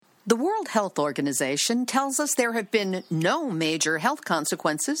The World Health Organization tells us there have been no major health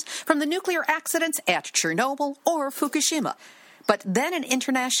consequences from the nuclear accidents at Chernobyl or Fukushima. But then an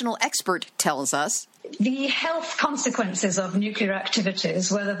international expert tells us the health consequences of nuclear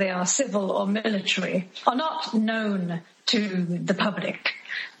activities, whether they are civil or military, are not known to the public.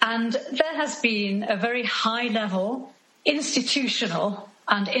 And there has been a very high-level institutional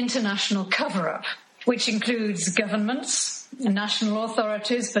and international cover-up, which includes governments, national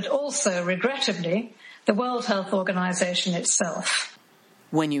authorities, but also, regrettably, the World Health Organization itself.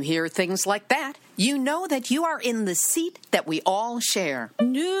 When you hear things like that, you know that you are in the seat that we all share.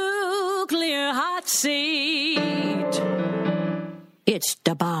 Nuclear hot seat. It's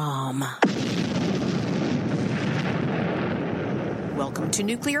the bomb. Welcome to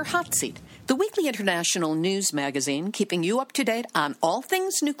Nuclear Hot Seat, the weekly international news magazine keeping you up to date on all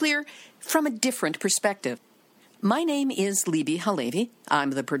things nuclear from a different perspective. My name is Libby Halevi. I'm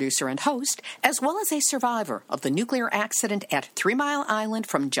the producer and host, as well as a survivor of the nuclear accident at 3 Mile Island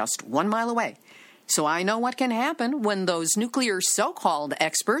from just 1 mile away. So I know what can happen when those nuclear so-called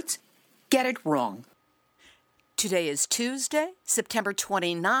experts get it wrong. Today is Tuesday, September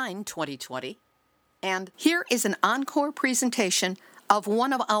 29, 2020, and here is an encore presentation of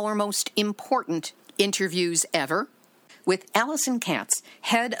one of our most important interviews ever with Allison Katz,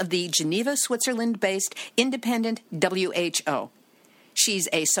 head of the Geneva, Switzerland-based independent W.H.O. She's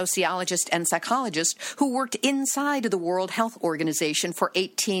a sociologist and psychologist who worked inside the World Health Organization for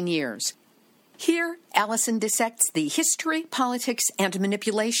 18 years. Here, Allison dissects the history, politics, and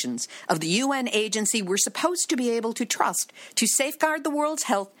manipulations of the UN agency we're supposed to be able to trust to safeguard the world's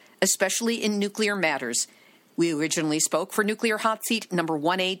health, especially in nuclear matters. We originally spoke for Nuclear Hot Seat number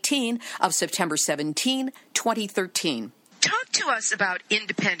 118 of September 17, 2013. Talk to us about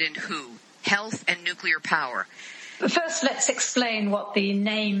independent WHO, health and nuclear power. First, let's explain what the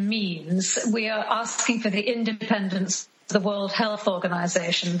name means. We are asking for the independence of the World Health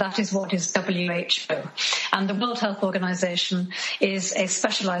Organization. That is what is WHO. And the World Health Organization is a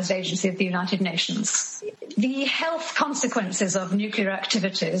specialized agency of the United Nations. The health consequences of nuclear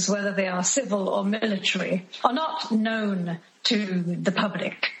activities, whether they are civil or military, are not known to the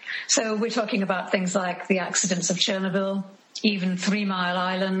public. So we're talking about things like the accidents of Chernobyl, even 3 Mile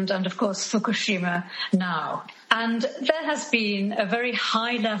Island, and of course Fukushima now. And there has been a very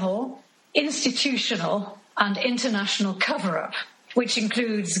high-level institutional and international cover-up, which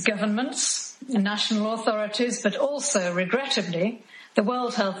includes governments, national authorities, but also, regrettably, the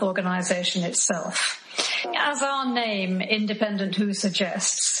World Health Organization itself. As our name, Independent WHO,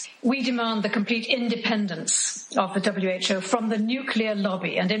 suggests, we demand the complete independence of the WHO from the nuclear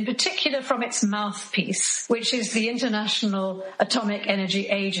lobby, and in particular from its mouthpiece, which is the International Atomic Energy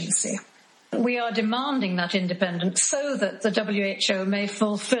Agency. We are demanding that independence so that the WHO may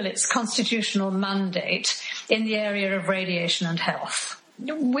fulfill its constitutional mandate in the area of radiation and health.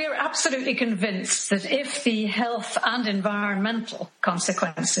 We're absolutely convinced that if the health and environmental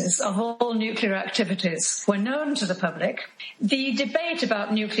consequences of all nuclear activities were known to the public, the debate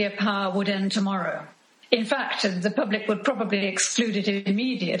about nuclear power would end tomorrow. In fact, the public would probably exclude it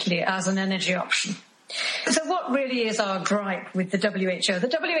immediately as an energy option. So what really is our gripe with the WHO?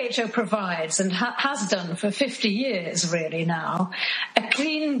 The WHO provides, and has done for 50 years really now, a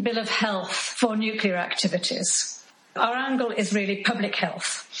clean bill of health for nuclear activities. Our angle is really public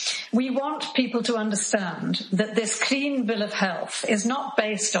health. We want people to understand that this clean bill of health is not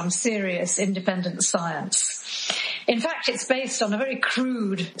based on serious independent science. In fact, it's based on a very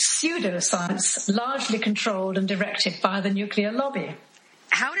crude pseudoscience, largely controlled and directed by the nuclear lobby.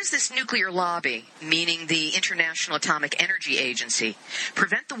 How does this nuclear lobby, meaning the International Atomic Energy Agency,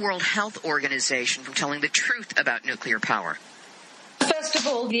 prevent the World Health Organization from telling the truth about nuclear power? First of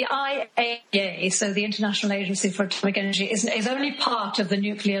all, the IAEA, so the International Agency for Atomic Energy, is only part of the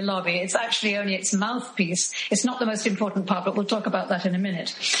nuclear lobby. It's actually only its mouthpiece. It's not the most important part, but we'll talk about that in a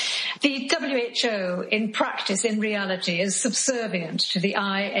minute. The WHO, in practice, in reality, is subservient to the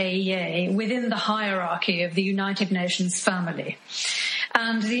IAEA within the hierarchy of the United Nations family.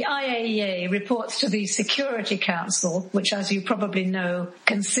 And the IAEA reports to the Security Council, which, as you probably know,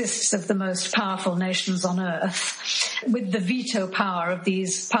 consists of the most powerful nations on Earth. With the veto power of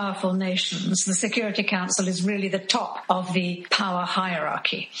these powerful nations, the Security Council is really the top of the power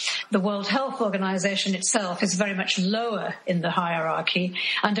hierarchy. The World Health Organization itself is very much lower in the hierarchy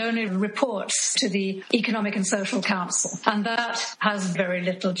and only reports to the Economic and Social Council, and that has very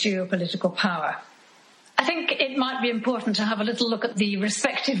little geopolitical power. I think it might be important to have a little look at the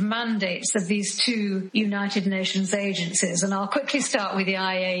respective mandates of these two United Nations agencies, and I'll quickly start with the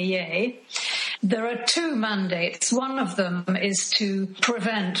IAEA. There are two mandates. One of them is to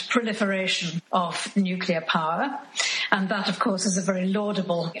prevent proliferation of nuclear power, and that, of course, is a very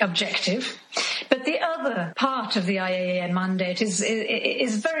laudable objective. But the other part of the IAEA mandate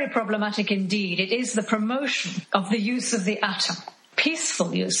is very problematic indeed. It is the promotion of the use of the atom,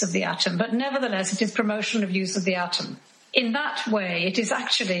 peaceful use of the atom, but nevertheless it is promotion of use of the atom. In that way, it is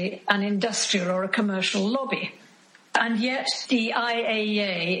actually an industrial or a commercial lobby. And yet the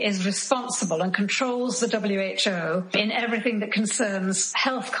IAEA is responsible and controls the WHO in everything that concerns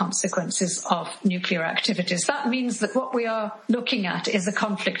health consequences of nuclear activities. That means that what we are looking at is a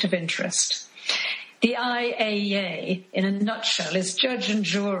conflict of interest. The IAEA, in a nutshell, is judge and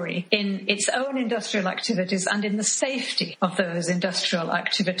jury in its own industrial activities and in the safety of those industrial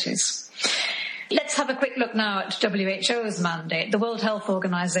activities. Let's have a quick look now at WHO's mandate. The World Health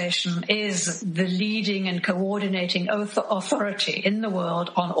Organization is the leading and coordinating authority in the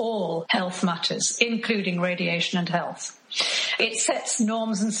world on all health matters, including radiation and health. It sets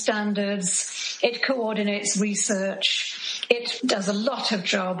norms and standards. It coordinates research. It does a lot of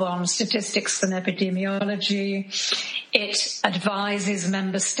job on statistics and epidemiology. It advises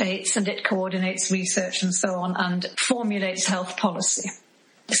member states and it coordinates research and so on and formulates health policy.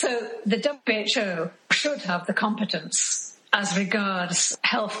 So the WHO should have the competence as regards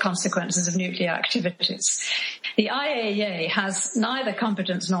health consequences of nuclear activities. The IAEA has neither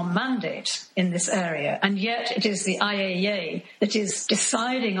competence nor mandate in this area, and yet it is the IAEA that is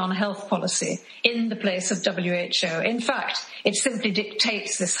deciding on health policy in the place of WHO. In fact, it simply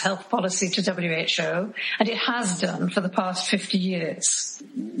dictates this health policy to WHO, and it has done for the past 50 years.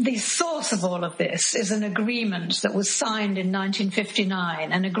 The source of all of this is an agreement that was signed in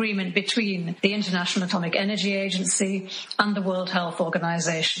 1959, an agreement between the International Atomic Energy Agency and the World Health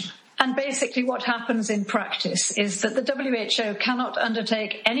Organization. And basically what happens in practice is that the WHO cannot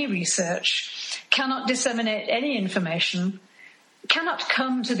undertake any research, cannot disseminate any information, cannot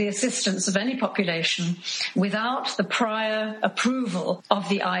come to the assistance of any population without the prior approval of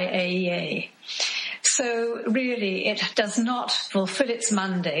the IAEA. So really it does not fulfill its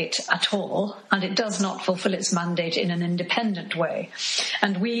mandate at all, and it does not fulfill its mandate in an independent way.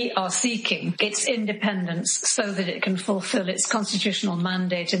 And we are seeking its independence so that it can fulfill its constitutional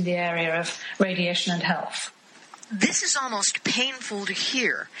mandate in the area of radiation and health. This is almost painful to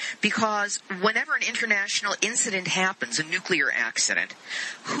hear because whenever an international incident happens, a nuclear accident,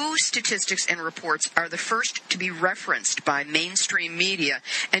 whose statistics and reports are the first to be referenced by mainstream media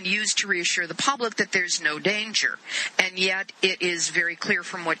and used to reassure the public that there's no danger. And yet it is very clear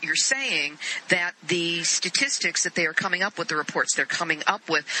from what you're saying that the statistics that they are coming up with, the reports they're coming up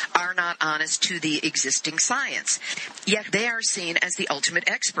with, are not honest to the existing science. Yet they are seen as the ultimate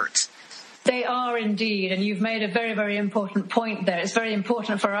experts. They are indeed, and you've made a very, very important point there. It's very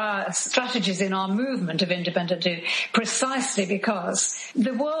important for our strategies in our movement of independent do, precisely because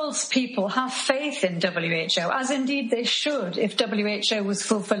the world's people have faith in WHO, as indeed they should if WHO was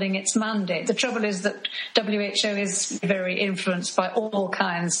fulfilling its mandate. The trouble is that WHO is very influenced by all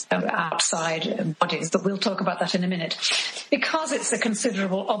kinds of outside bodies, but we'll talk about that in a minute. Because it's a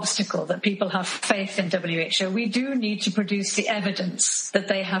considerable obstacle that people have faith in WHO, we do need to produce the evidence that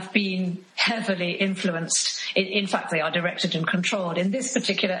they have been heavily influenced. In fact, they are directed and controlled in this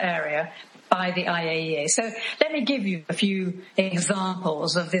particular area by the IAEA. So let me give you a few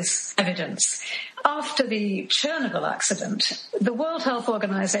examples of this evidence. After the Chernobyl accident, the World Health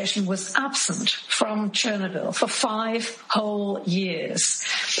Organization was absent from Chernobyl for 5 whole years.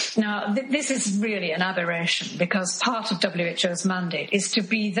 Now, this is really an aberration because part of WHO's mandate is to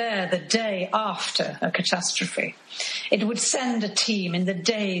be there the day after a catastrophe. It would send a team in the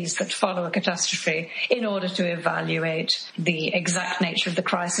days that follow a catastrophe in order to evaluate the exact nature of the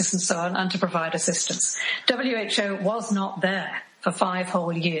crisis and so on, and to provide assistance. WHO was not there for 5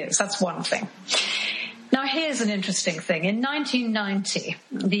 whole years. That's one thing. Now, here's an interesting thing. In 1990,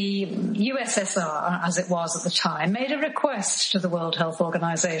 the USSR, as it was at the time, made a request to the World Health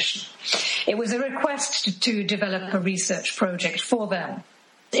Organization. It was a request to develop a research project for them.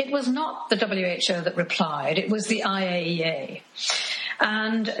 It was not the WHO that replied, it was the IAEA.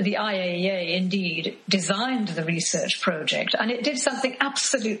 And the IAEA indeed designed the research project, and it did something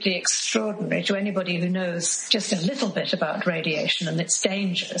absolutely extraordinary to anybody who knows just a little bit about radiation and its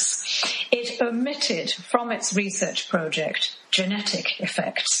dangers. It omitted from its research project genetic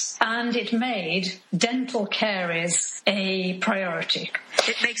effects, and it made dental caries a priority.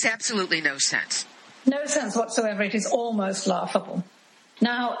 It makes absolutely no sense. No sense whatsoever. It is almost laughable.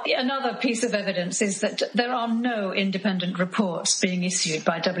 Now, another piece of evidence is that there are no independent reports being issued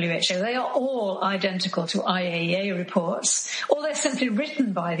by WHO. They are all identical to IAEA reports, or they're simply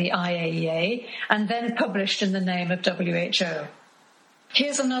written by the IAEA and then published in the name of WHO.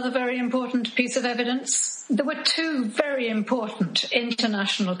 Here's another very important piece of evidence. There were two very important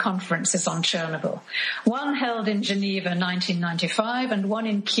international conferences on Chernobyl, one held in Geneva in 1995 and one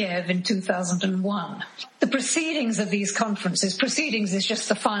in Kiev in 2001. The proceedings of these conferences, proceedings is just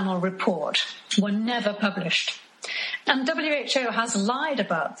the final report, were never published. And WHO has lied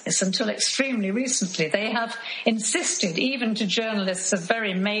about this until extremely recently. They have insisted, even to journalists of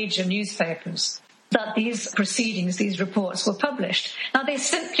very major newspapers, that these proceedings, these reports were published. Now, they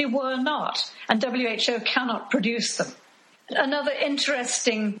simply were not, and WHO cannot produce them. Another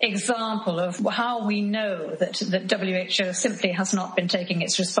interesting example of how we know that WHO simply has not been taking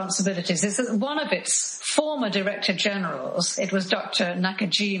its responsibilities is that one of its former Director Generals, it was Dr.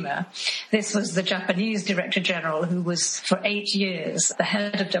 Nakajima, this was the Japanese Director General who was for 8 years the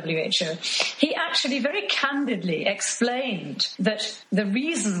head of WHO, he actually very candidly explained that the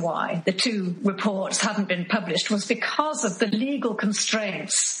reason why the two reports hadn't been published was because of the legal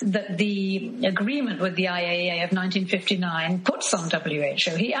constraints that the agreement with the IAEA of 1959 puts on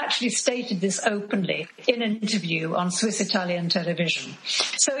WHO. He actually stated this openly in an interview on Swiss Italian television.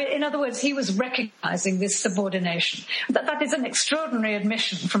 So, in other words, he was recognizing this subordination. That is an extraordinary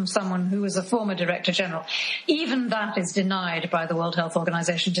admission from someone who was a former Director General. Even that is denied by the World Health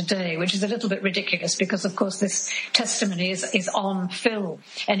Organization today, which is a little bit ridiculous because, of course, this testimony is on film.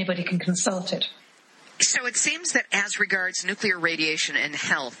 Anybody can consult it. So it seems that as regards nuclear radiation and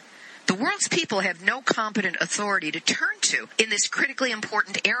health, the world's people have no competent authority to turn to in this critically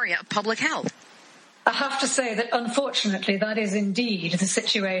important area of public health. I have to say that, unfortunately, that is indeed the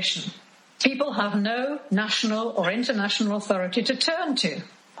situation. People have no national or international authority to turn to.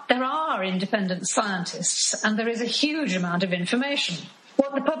 There are independent scientists, and there is a huge amount of information.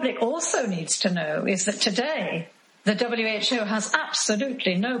 What the public also needs to know is that today, the WHO has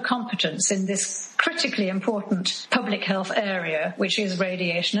absolutely no competence in this critically important public health area, which is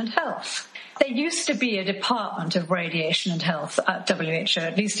radiation and health. There used to be a department of radiation and health at WHO,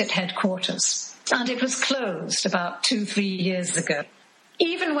 at least at headquarters, and it was closed about 2-3 years ago.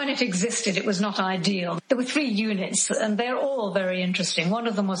 Even when it existed, it was not ideal. There were 3 units, and they're all very interesting. One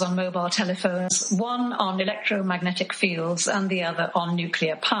of them was on mobile telephones, one on electromagnetic fields, and the other on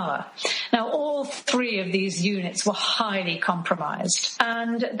nuclear power. Now, all 3 of these units were highly compromised.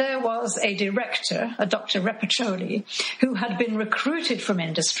 And there was a director, a Dr. W.H.O, who had been recruited from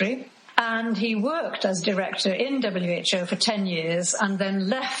industry, and he worked as director in WHO for 10 years and then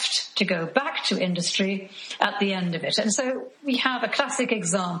left to go back to industry at the end of it. And so we have a classic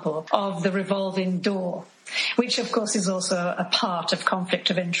example of the revolving door, which of course is also a part of conflict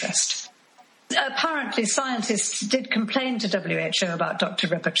of interest. Apparently, scientists did complain to WHO about Dr.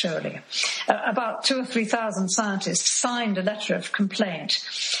 W.H.O. About 2,000 or 3,000 scientists signed a letter of complaint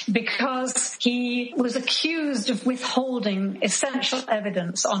because he was accused of withholding essential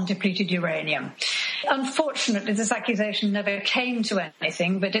evidence on depleted uranium. Unfortunately, this accusation never came to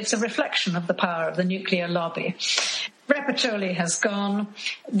anything, but it's a reflection of the power of the nuclear lobby. W.H.O has gone,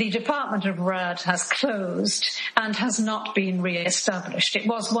 the Department of RAD has closed and has not been re-established. It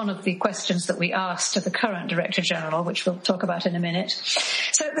was one of the questions that we asked to the current Director General, which we'll talk about in a minute.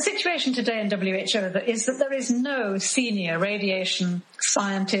 So the situation today in WHO is that there is no senior radiation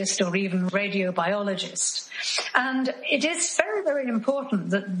scientist or even radiobiologist. And it is very, very important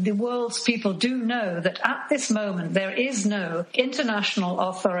that the world's people do know that at this moment there is no international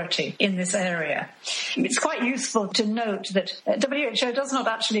authority in this area. It's quite useful to note that WHO does not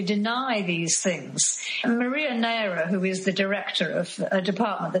actually deny these things. Maria Neira, who is the director of a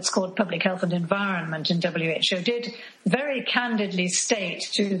department that's called Public Health and Environment in WHO, did very candidly state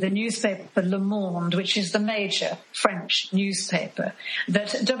to the newspaper Le Monde, which is the major French newspaper,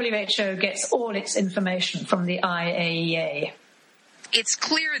 that WHO gets all its information from the IAEA. It's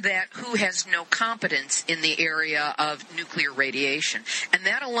clear that WHO has no competence in the area of nuclear radiation, and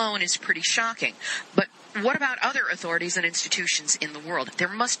that alone is pretty shocking. But what about other authorities and institutions in the world? There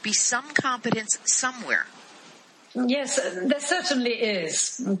must be some competence somewhere. Yes, there certainly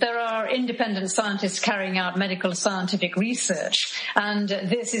is. There are independent scientists carrying out medical scientific research, and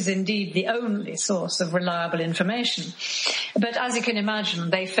this is indeed the only source of reliable information. But as you can imagine,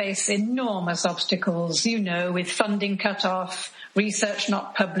 they face enormous obstacles, with funding cut off, research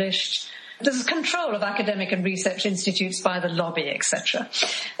not published, There's control of academic and research institutes by the lobby, etc.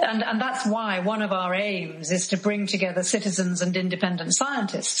 And that's why one of our aims is to bring together citizens and independent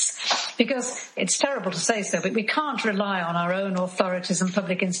scientists, because it's terrible to say so, but we can't rely on our own authorities and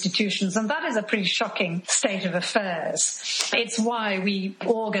public institutions, and that is a pretty shocking state of affairs. It's why we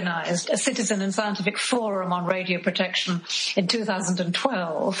organised a citizen and scientific forum on radio protection in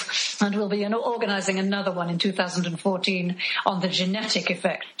 2012, and we'll be organising another one in 2014 on the genetic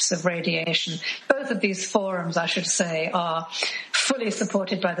effects of radiation. Both of these forums, I should say, are fully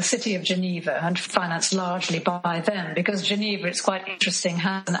supported by the City of Geneva and financed largely by them, because Geneva, it's quite interesting,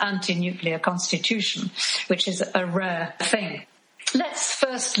 has an anti-nuclear constitution, which is a rare thing. Let's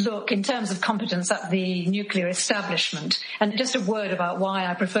first look in terms of competence at the nuclear establishment, and just a word about why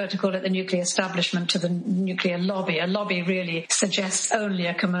I prefer to call it the nuclear establishment to the nuclear lobby. A lobby really suggests only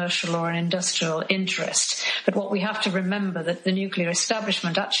a commercial or an industrial interest, but what we have to remember that the nuclear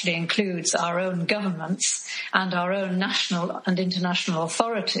establishment actually includes our own governments and our own national and international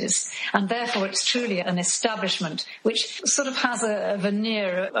authorities, and therefore it's truly an establishment which sort of has a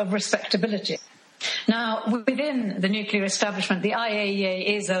veneer of respectability. Now, within the nuclear establishment, the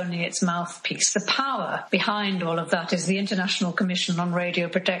IAEA is only its mouthpiece. The power behind all of that is the International Commission on Radio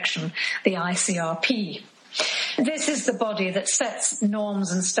Protection, the ICRP. This is the body that sets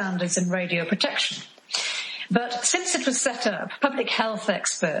norms and standards in radio protection. But since it was set up, public health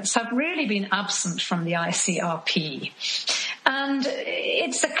experts have really been absent from the ICRP. And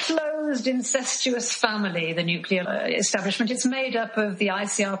it's a closed, incestuous family, the nuclear establishment. It's made up of the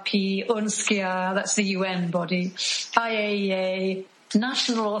ICRP, UNSCEAR, that's the UN body, IAEA,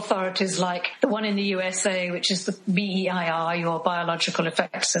 national authorities like the one in the USA, which is the BEIR, your biological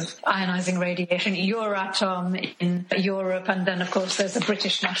effects of ionizing radiation, Euratom in Europe, and then, of course, there's the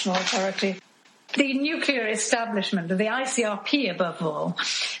British National Authority. The nuclear establishment, the ICRP above all,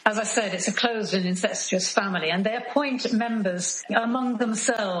 as I said, it's a closed and incestuous family, and they appoint members among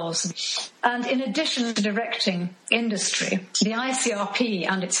themselves. And in addition to directing industry, the ICRP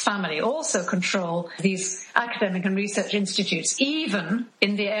and its family also control these academic and research institutes, even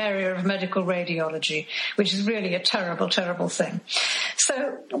in the area of medical radiology, which is really a terrible, terrible thing.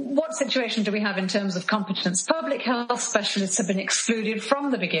 So what situation do we have in terms of competence? Public health specialists have been excluded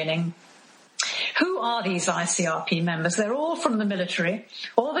from the beginning. Who are these ICRP members? They're all from the military,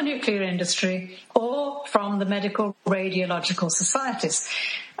 or the nuclear industry, or from the medical radiological societies.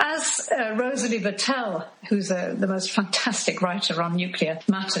 As Rosalie Vattel, who's the most fantastic writer on nuclear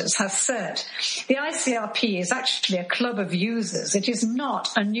matters, has said, the ICRP is actually a club of users. It is not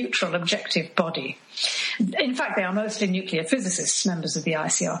a neutral, objective body. In fact, they are mostly nuclear physicists, members of the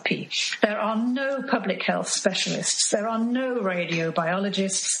ICRP. There are no public health specialists. There are no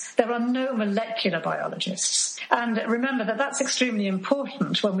radiobiologists. There are no molecular biologists. And remember that that's extremely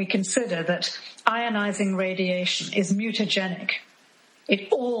important when we consider that ionizing radiation is mutagenic. It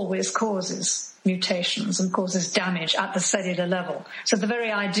always causes mutations and causes damage at the cellular level. So the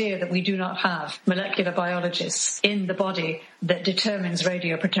very idea that we do not have molecular biologists in the body that determines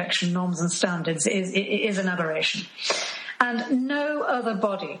radio protection norms and standards is an aberration. And no other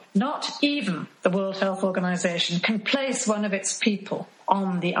body, not even the World Health Organization, can place one of its people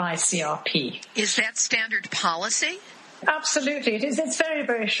on the ICRP. Is that standard policy? Absolutely. It is. It's very,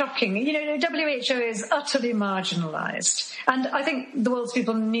 very shocking. You know, WHO is utterly marginalized. And I think the world's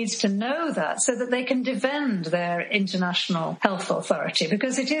people need to know that so that they can defend their international health authority,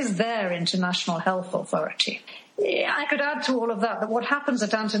 because it is their international health authority. I could add to all of that what happens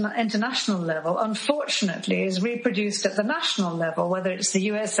at international level, unfortunately, is reproduced at the national level, whether it's the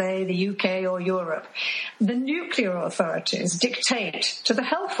USA, the UK, or Europe. The nuclear authorities dictate to the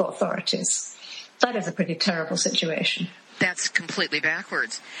health authorities. That is a pretty terrible situation. That's completely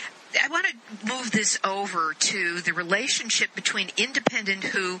backwards. I want to move this over to the relationship between independent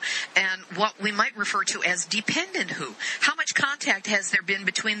WHO and what we might refer to as dependent WHO. How much contact has there been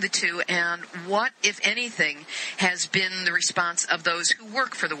between the two, and what, if anything, has been the response of those who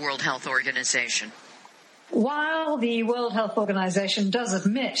work for the World Health Organization? While the World Health Organization does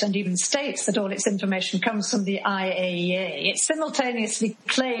admit and even states that all its information comes from the IAEA, it simultaneously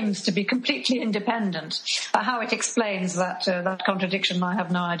claims to be completely independent. How it explains that contradiction, I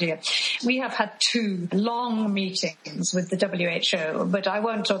have no idea. We have had 2 long meetings with the WHO, but I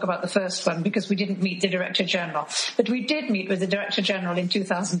won't talk about the first one because we didn't meet the Director General. But we did meet with the Director General in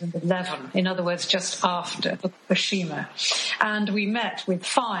 2011, in other words, just after Fukushima. And we met with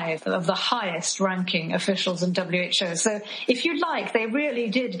 5 of the highest ranking officials in WHO. So if you like, they really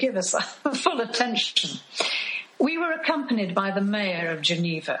did give us full attention. We were accompanied by the mayor of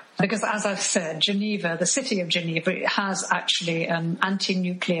Geneva because, as I've said, Geneva, the city of Geneva, has actually an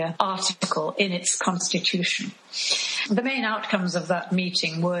anti-nuclear article in its constitution. The main outcomes of that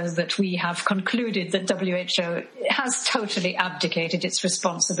meeting were that we have concluded that WHO has totally abdicated its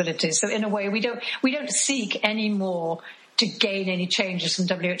responsibilities. So in a way, we don't seek any more to gain any changes from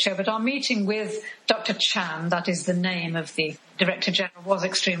WHO, but our meeting with Dr. Chan, that is the name of the Director General, was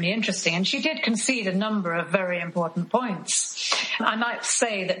extremely interesting, and she did concede a number of very important points. I might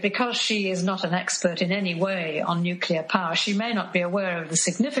say that because she is not an expert in any way on nuclear power, she may not be aware of the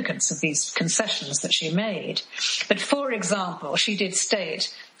significance of these concessions that she made. But for example, she did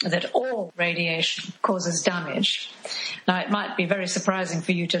state that all radiation causes damage. Now, it might be very surprising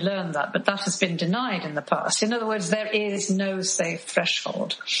for you to learn that, but that has been denied in the past. In other words, there is no safe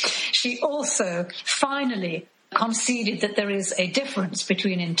threshold. She also finally conceded that there is a difference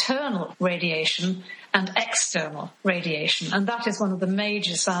between internal radiation and external radiation, and that is one of the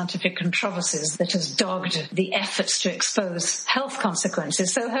major scientific controversies that has dogged the efforts to expose health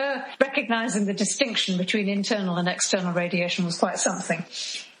consequences. So her recognizing the distinction between internal and external radiation was quite something.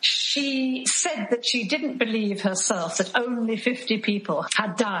 She said that she didn't believe herself that only 50 people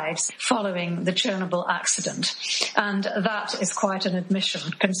had died following the Chernobyl accident. And that is quite an admission,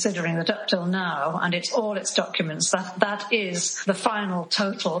 considering that up till now, and it's all its documents, that is the final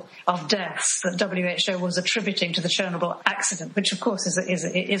total of deaths that WHO was attributing to the Chernobyl accident, which of course is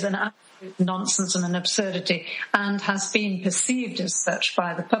an absolute nonsense and an absurdity, and has been perceived as such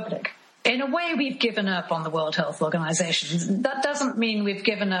by the public. In a way, we've given up on the World Health Organization. That doesn't mean we've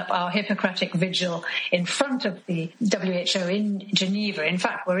given up our Hippocratic vigil in front of the WHO in Geneva. In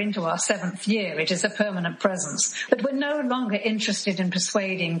fact, we're into our 7th year. It is a permanent presence. But we're no longer interested in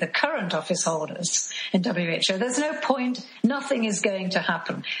persuading the current office holders in WHO. There's no point. Nothing is going to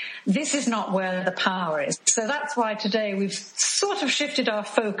happen. This is not where the power is. So that's why today we've sort of shifted our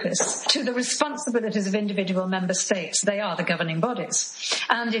focus to the responsibilities of individual member states. They are the governing bodies.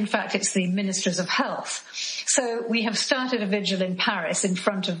 And in fact, it's the ministers of health. So we have started a vigil in Paris in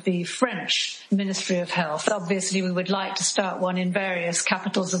front of the French Ministry of Health. Obviously, we would like to start one in various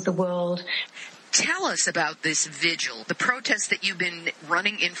capitals of the world. Tell us about this vigil, the protest that you've been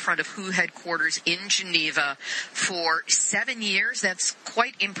running in front of WHO headquarters in Geneva for 7 years. That's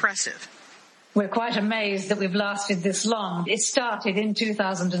quite impressive. We're quite amazed that we've lasted this long. It started in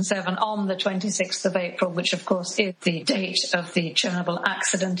 2007 on the 26th of April, which of course is the date of the Chernobyl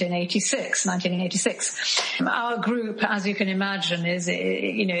accident in 1986. Our group, as you can imagine,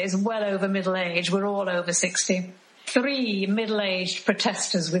 is well over middle age. We're all over 60. 3 middle-aged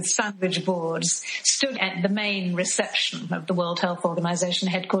protesters with sandwich boards stood at the main reception of the World Health Organization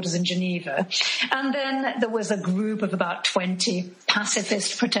headquarters in Geneva. And then there was a group of about 20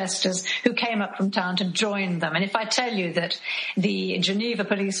 pacifist protesters who came up from town to join them. And if I tell you that the Geneva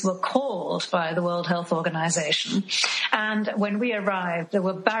police were called by the World Health Organization, and when we arrived, there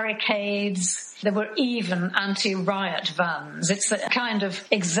were barricades, there were even anti-riot vans. It's a kind of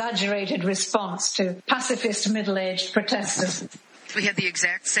exaggerated response to pacifist middle-aged protesters. We had the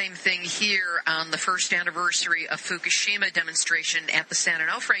exact same thing here on the first anniversary of Fukushima demonstration at the San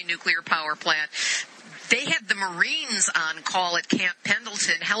Onofre nuclear power plant. They had the Marines on call at Camp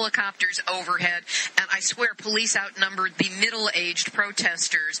Pendleton, helicopters overhead, and I swear police outnumbered the middle-aged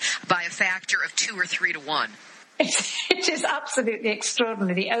protesters by a factor of 2 or 3 to 1. It is absolutely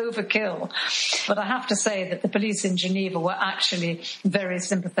extraordinary, the overkill. But I have to say that the police in Geneva were actually very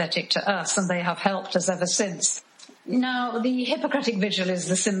sympathetic to us, and they have helped us ever since. Now, the Hippocratic Vigil is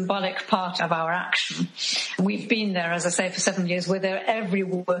the symbolic part of our action. We've been there, as I say, for 7 years. We're there every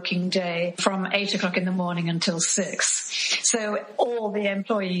working day from 8 o'clock in the morning until 6. So all the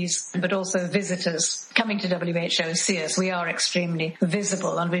employees, but also visitors coming to WHO see us. We are extremely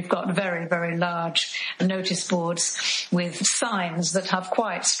visible, and we've got very, very large notice boards with signs that have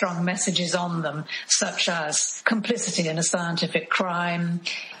quite strong messages on them, such as complicity in a scientific crime,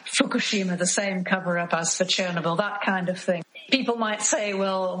 Fukushima, the same cover-up as for Chernobyl, that kind of thing. People might say,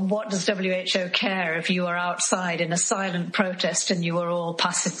 well, what does WHO care if you are outside in a silent protest and you are all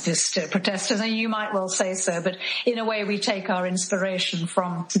pacifist protesters? And you might well say so, but in a way we take our inspiration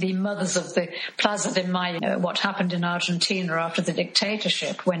from the mothers of the Plaza de Mayo, what happened in Argentina after the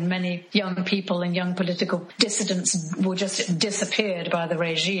dictatorship, when many young people and young political dissidents were just disappeared by the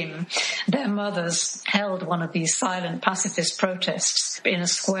regime. Their mothers held one of these silent pacifist protests in a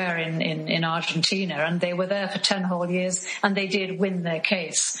square in Argentina, and they were there for 10 whole years, and they did win their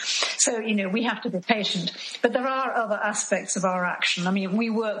case. So, we have to be patient. But there are other aspects of our action. I mean, we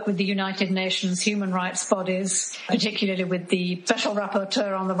work with the United Nations human rights bodies, particularly with the Special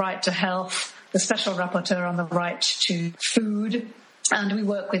Rapporteur on the Right to Health, the Special Rapporteur on the Right to Food. And we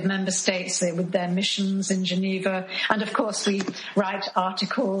work with member states with their missions in Geneva. And of course, we write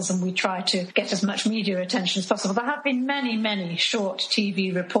articles and we try to get as much media attention as possible. There have been many, many short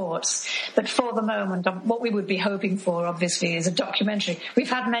TV reports. But for the moment, what we would be hoping for, obviously, is a documentary. We've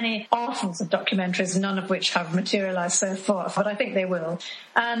had many offers of documentaries, none of which have materialized so far, but I think they will.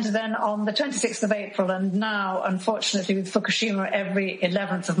 And then on the 26th of April, and now, unfortunately, with Fukushima, every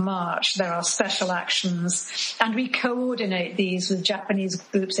 11th of March, there are special actions. And we coordinate these with Japanese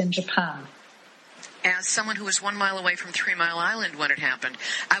groups in Japan. As someone who was 1 mile away from 3 Mile Island when it happened,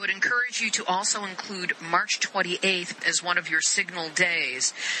 I would encourage you to also include March 28th as one of your signal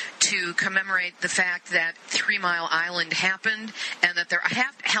days to commemorate the fact that 3 Mile Island happened and that there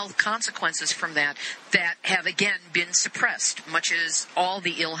have health consequences from that have again been suppressed, much as all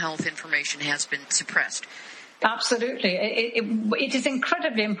the ill health information has been suppressed. Absolutely. It is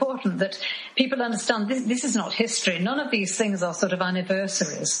incredibly important that people understand this is not history. None of these things are sort of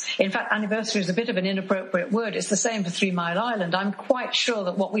anniversaries. In fact, anniversary is a bit of an inappropriate word. It's the same for 3 Mile Island. I'm quite sure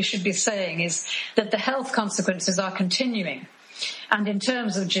that what we should be saying is that the health consequences are continuing. And in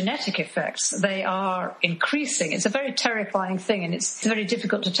terms of genetic effects, they are increasing. It's a very terrifying thing, and it's very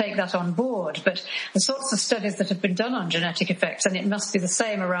difficult to take that on board. But the sorts of studies that have been done on genetic effects, and it must be the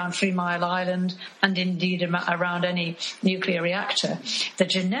same around 3 Mile Island and indeed around any nuclear reactor, the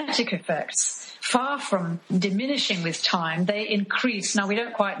genetic effects, far from diminishing with time, they increase. Now, we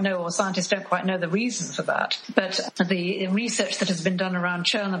don't quite know, or scientists don't quite know the reason for that, but the research that has been done around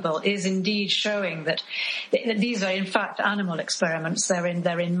Chernobyl is indeed showing that these are, in fact, animal experiments.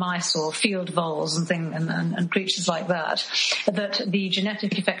 They're in mice or field voles and creatures like that the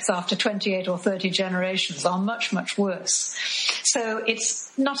genetic effects after 28 or 30 generations are much, much worse. So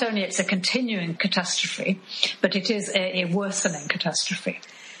it's not only it's a continuing catastrophe, but it is a worsening catastrophe.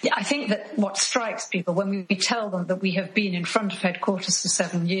 I think that what strikes people when we tell them that we have been in front of headquarters for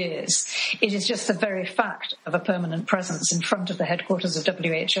 7 years, it is just the very fact of a permanent presence in front of the headquarters of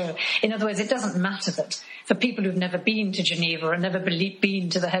WHO. In other words, it doesn't matter that for people who've never been to Geneva or never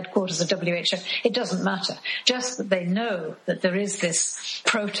been to the headquarters of WHO, it doesn't matter. Just that they know that there is this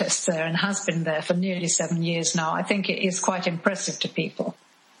protest there and has been there for nearly 7 years now, I think it is quite impressive to people.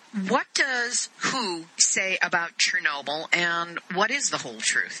 What does WHO say about Chernobyl, and what is the whole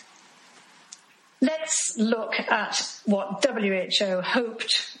truth? Let's look at what WHO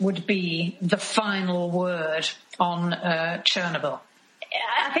hoped would be the final word on Chernobyl.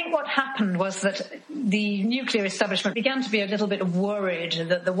 I think what happened was that the nuclear establishment began to be a little bit worried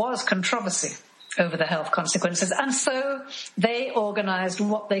that there was controversy over the health consequences, and so they organised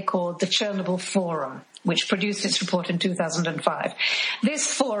what they called the Chernobyl Forum, which produced its report in 2005.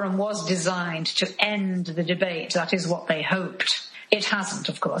 This forum was designed to end the debate. That is what they hoped. It hasn't,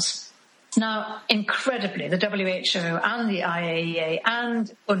 of course. Now, incredibly, the WHO and the IAEA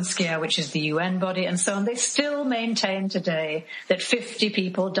and UNSCEAR, which is the UN body, and so on, they still maintain today that 50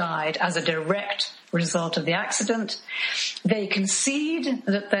 people died as a direct result of the accident. They concede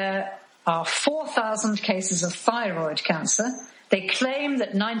that there are 4,000 cases of thyroid cancer. They claim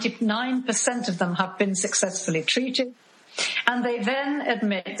that 99% of them have been successfully treated. And they then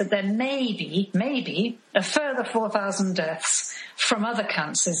admit that there may be a further 4,000 deaths from other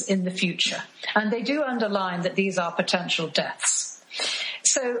cancers in the future. And they do underline that these are potential deaths.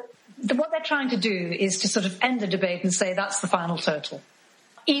 So what they're trying to do is to sort of end the debate and say that's the final total.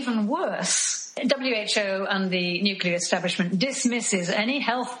 Even worse, WHO and the nuclear establishment dismisses any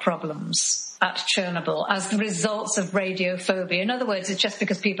health problems at Chernobyl as the results of radiophobia. In other words, it's just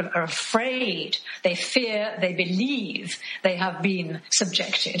because people are afraid, they fear, they believe they have been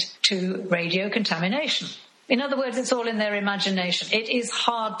subjected to radio contamination. In other words, it's all in their imagination. It is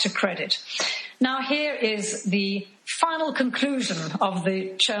hard to credit. Now, here is the final conclusion of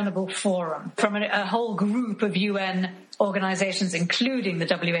the Chernobyl Forum from a whole group of UN organizations, including the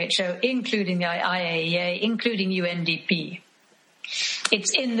WHO, including the IAEA, including UNDP.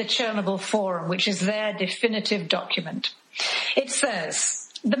 It's in the Chernobyl Forum, which is their definitive document. It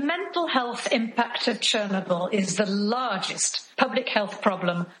says, the mental health impact of Chernobyl is the largest public health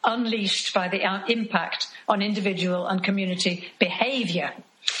problem unleashed by the impact on individual and community behavior.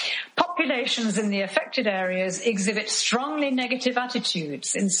 Populations in the affected areas exhibit strongly negative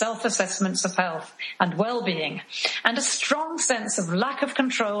attitudes in self-assessments of health and well-being, and a strong sense of lack of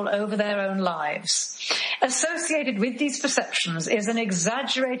control over their own lives. Associated with these perceptions is an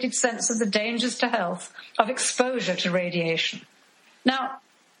exaggerated sense of the dangers to health of exposure to radiation. Now,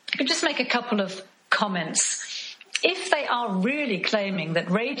 I could just make a couple of comments. If they are really claiming that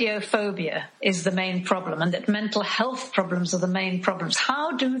radiophobia is the main problem and that mental health problems are the main problems,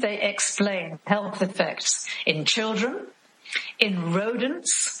 how do they explain health effects in children, in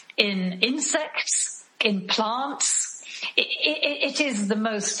rodents, in insects, in plants? It is the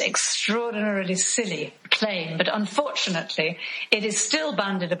most extraordinarily silly claim, but unfortunately it is still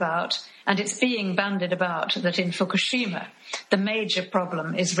bandied about, and it's being bandied about that in Fukushima the major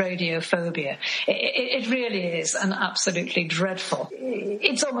problem is radiophobia. It really is, and absolutely dreadful.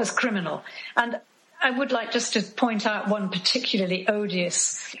 It's almost criminal. And I would like just to point out one particularly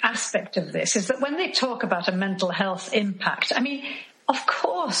odious aspect of this, is that when they talk about a mental health impact, I mean, of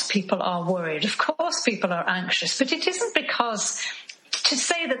course people are worried, of course people are anxious, but it isn't because to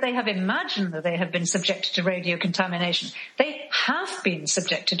say that they have imagined that they have been subjected to radio contamination. They have been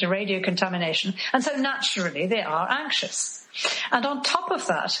subjected to radio contamination, and so naturally they are anxious. And on top of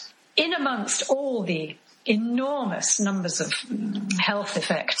that, in amongst all the enormous numbers of health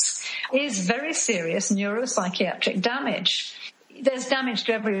effects is very serious neuropsychiatric damage. There's damage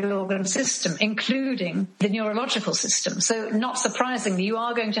to every organ system, including the neurological system. So not surprisingly, you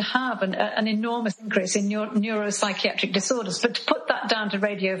are going to have an enormous increase in neuropsychiatric disorders. But to put that down to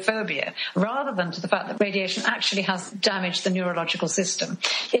radiophobia, rather than to the fact that radiation actually has damaged the neurological system,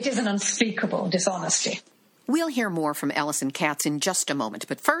 it is an unspeakable dishonesty. We'll hear more from Allison Katz in just a moment.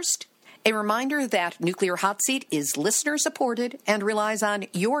 But first, a reminder that Nuclear Hot Seat is listener-supported and relies on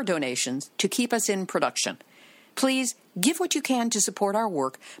your donations to keep us in production. Please give what you can to support our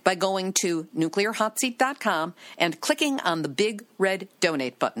work by going to nuclearhotseat.com and clicking on the big red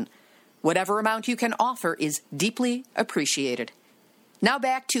donate button. Whatever amount you can offer is deeply appreciated. Now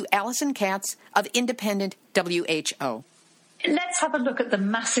back to Allison Katz of independent W.H.O. Let's have a look at the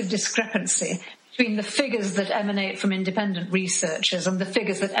massive discrepancy between the figures that emanate from independent researchers and the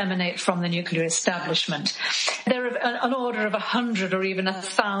figures that emanate from the nuclear establishment. They're an order of 100 or even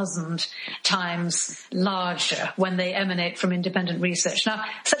 1,000 times larger when they emanate from independent research. Now,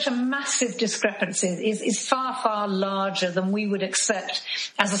 such a massive discrepancy is far, far larger than we would accept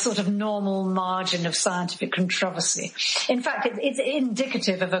as a sort of normal margin of scientific controversy. In fact, it's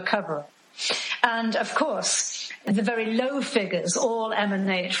indicative of a cover-up. And, of course, the very low figures all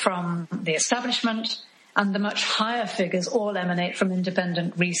emanate from the establishment, and the much higher figures all emanate from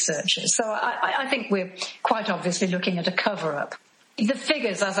independent researchers. So I think we're quite obviously looking at a cover-up. The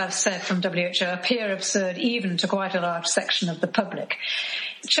figures, as I've said, from WHO appear absurd even to quite a large section of the public.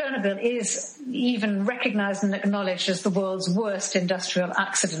 Chernobyl is even recognised and acknowledged as the world's worst industrial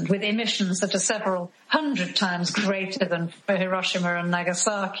accident, with emissions that are several hundred times greater than for Hiroshima and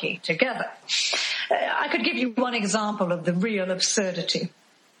Nagasaki together. I could give you one example of the real absurdity.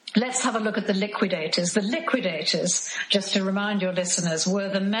 Let's have a look at the liquidators. The liquidators, just to remind your listeners, were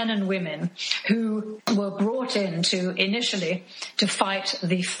the men and women who were brought in initially to fight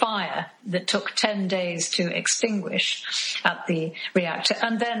the fire that took 10 days to extinguish at the reactor.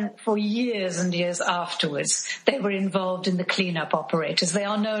 And then for years and years afterwards, they were involved in the cleanup operators. They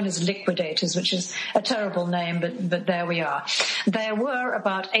are known as liquidators, which is a terrible name, but there we are. There were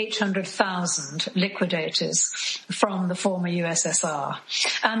about 800,000 liquidators from the former USSR.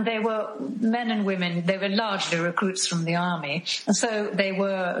 And they were men and women, they were largely recruits from the army, and so they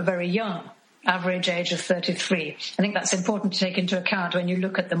were very young, average age of 33. I think that's important to take into account when you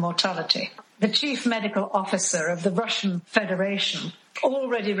look at the mortality. The chief medical officer of the Russian Federation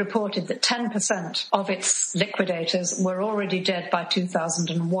already reported that 10% of its liquidators were already dead by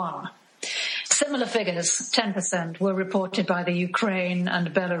 2001. Similar figures, 10%, were reported by the Ukraine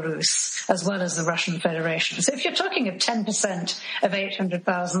and Belarus, as well as the Russian Federation. So if you're talking of 10% of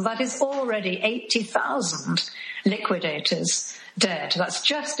 800,000, that is already 80,000 liquidators dead. That's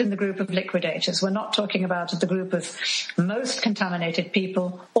just in the group of liquidators. We're not talking about the group of most contaminated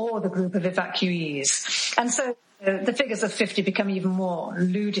people or the group of evacuees. And so the figures of 50 become even more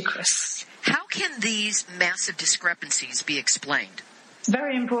ludicrous. How can these massive discrepancies be explained?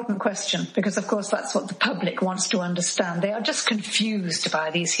 Very important question, because, of course, that's what the public wants to understand. They are just confused by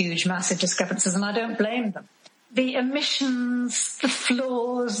these huge, massive discrepancies, and I don't blame them. The omissions, the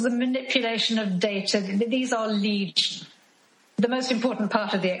flaws, the manipulation of data, these are legion. The most important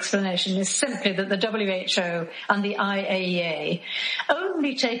part of the explanation is simply that the WHO and the IAEA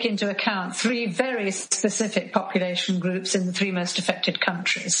only take into account 3 very specific population groups in the 3 most affected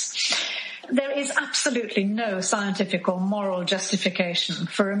countries. There is absolutely no scientific or moral justification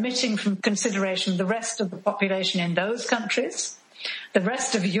for omitting from consideration the rest of the population in those countries, the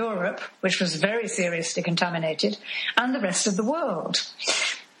rest of Europe, which was very seriously contaminated, and the rest of the world.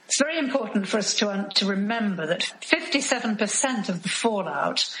 It's very important for us to remember that 57% of the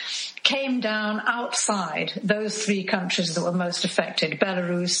fallout came down outside those three countries that were most affected,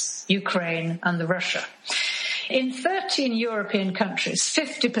 Belarus, Ukraine, and Russia. In 13 European countries,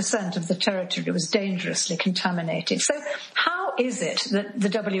 50% of the territory was dangerously contaminated. So how is it that the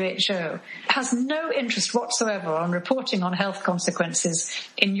WHO has no interest whatsoever on reporting on health consequences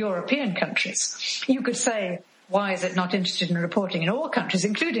in European countries? You could say, why is it not interested in reporting in all countries,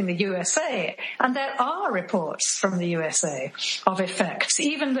 including the USA? And there are reports from the USA of effects,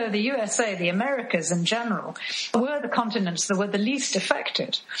 even though the USA, the Americas in general, were the continents that were the least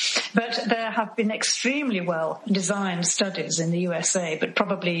affected. But there have been extremely well-designed studies in the USA, but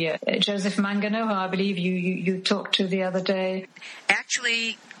probably Joseph Mangano, who I believe you talked to the other day.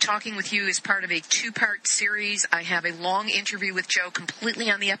 Actually, talking with you is part of a two-part series. I have a long interview with Joe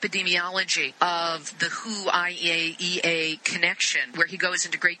completely on the epidemiology of the WHO-IAEA connection, where he goes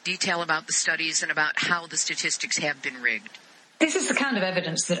into great detail about the studies and about how the statistics have been rigged. This is the kind of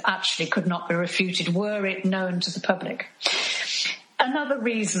evidence that actually could not be refuted were it known to the public. Another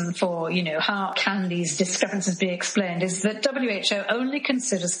reason for, how can these discrepancies be explained is that WHO only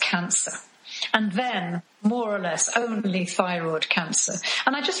considers cancer, and then more or less only thyroid cancer.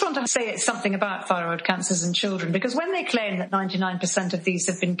 And I just want to say something about thyroid cancers in children, because when they claim that 99% of these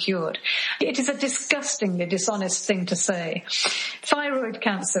have been cured, it is a disgustingly dishonest thing to say. Thyroid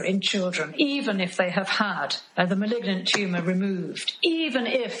cancer in children, even if they have had the malignant tumour removed, even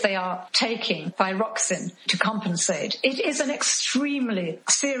if they are taking thyroxine to compensate, it is an extremely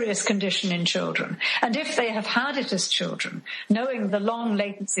serious condition in children. And if they have had it as children, knowing the long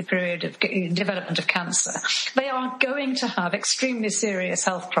latency period of development of cancer, they are going to have extremely serious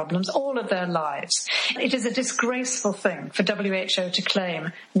health problems all of their lives. It is a disgraceful thing for WHO to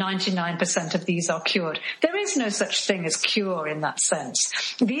claim 99% of these are cured. There is no such thing as cure in that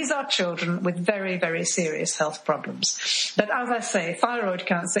sense. These are children with very, very serious health problems. But as I say, thyroid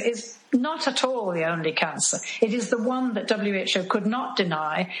cancer is not at all the only cancer. It is the one that WHO could not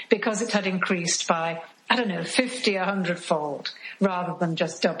deny because it had increased by, 50 or 100-fold rather than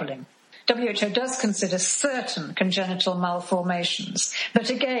just doubling. WHO does consider certain congenital malformations, but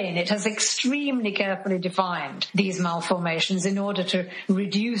again, it has extremely carefully defined these malformations in order to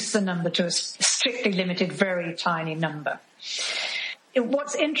reduce the number to a strictly limited, very tiny number.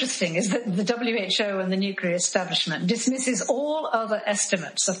 What's interesting is that the WHO and the nuclear establishment dismisses all other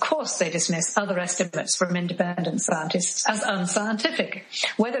estimates. Of course, they dismiss other estimates from independent scientists as unscientific,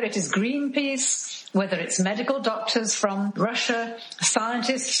 whether it is Greenpeace, whether it's medical doctors from Russia,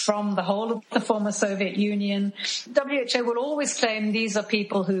 scientists from the whole of the former Soviet Union. WHO will always claim these are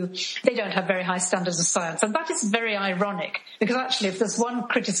people who, they don't have very high standards of science. And that is very ironic, because actually if there's one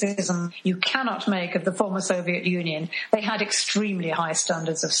criticism you cannot make of the former Soviet Union, they had extremely high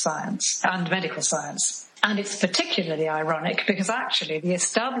standards of science and medical science. And it's particularly ironic because actually the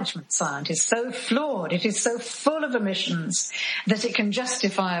establishment science is so flawed, it is so full of omissions that it can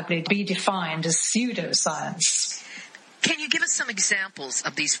justifiably be defined as pseudoscience. Can you give us some examples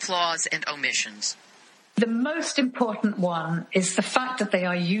of these flaws and omissions? The most important one is the fact that they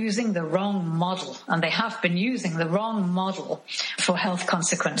are using the wrong model, and they have been using the wrong model for health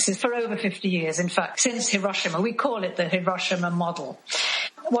consequences for over 50 years. In fact, since Hiroshima, we call it the Hiroshima model.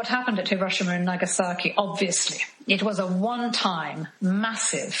 What happened at Hiroshima and Nagasaki, obviously, it was a one-time,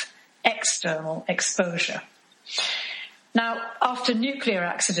 massive external exposure. Now, after nuclear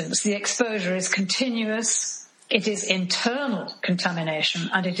accidents, the exposure is continuous, it is internal contamination,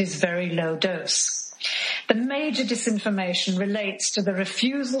 and it is very low dose. The major disinformation relates to the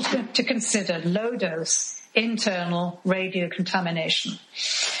refusal to consider low-dose internal radiocontamination.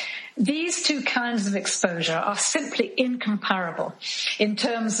 These two kinds of exposure are simply incomparable in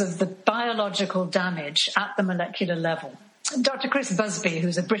terms of the biological damage at the molecular level. Dr. Chris Busby,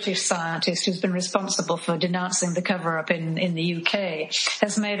 who's a British scientist who's been responsible for denouncing the cover-up in the UK,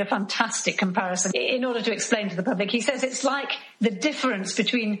 has made a fantastic comparison in order to explain to the public. He says it's like the difference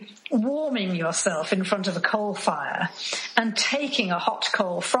between warming yourself in front of a coal fire and taking a hot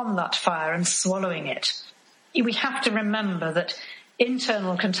coal from that fire and swallowing it. We have to remember that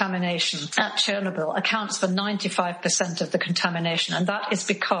internal contamination at Chernobyl accounts for 95% of the contamination, and that is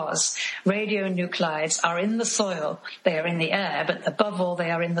because radionuclides are in the soil, they are in the air, but above all they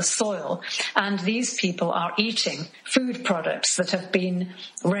are in the soil, and these people are eating food products that have been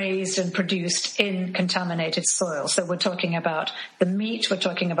raised and produced in contaminated soil. So we're talking about the meat, we're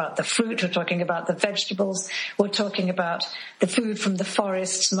talking about the fruit, we're talking about the vegetables, we're talking about the food from the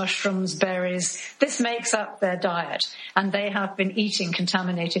forests, mushrooms, berries. This makes up their diet, and they have been eating eating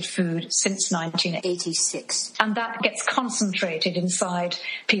contaminated food since 1986. And that gets concentrated inside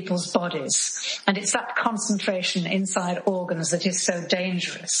people's bodies. And it's that concentration inside organs that is so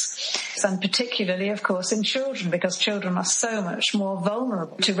dangerous. And particularly, of course, in children, because children are so much more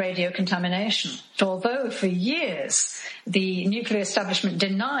vulnerable to radio contamination. Although for years the nuclear establishment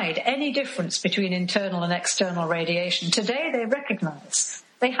denied any difference between internal and external radiation, today they recognize.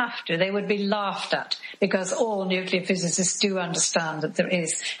 They have to. They would be laughed at because all nuclear physicists do understand that there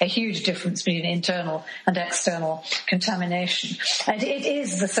is a huge difference between internal and external contamination. And it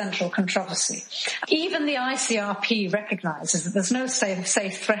is the central controversy. Even the ICRP recognizes that there's no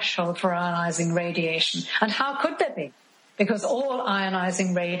safe threshold for ionizing radiation. And how could there be? Because all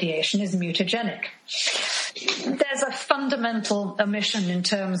ionizing radiation is mutagenic. There's a fundamental omission in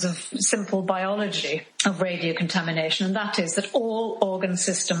terms of simple biology of radio contamination, and that is that all organ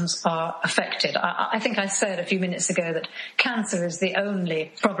systems are affected. I think I said a few minutes ago that cancer is the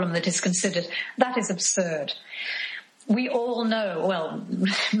only problem that is considered. That is absurd. We all know, well,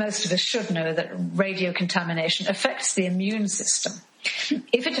 most of us should know, that radio contamination affects the immune system.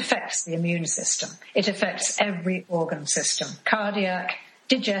 If it affects the immune system, it affects every organ system: cardiac,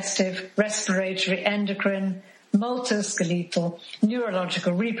 digestive, respiratory, endocrine, musculoskeletal,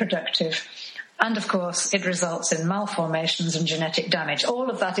 neurological, reproductive, and of course it results in malformations and genetic damage.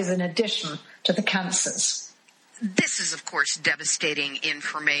 All of that is in addition to the cancers. This is, of course, devastating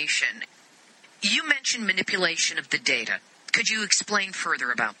information. You mentioned manipulation of the data. Could you explain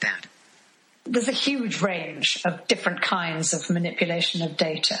further about that? There's a huge range of different kinds of manipulation of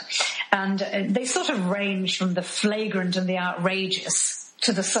data, and they sort of range from the flagrant and the outrageous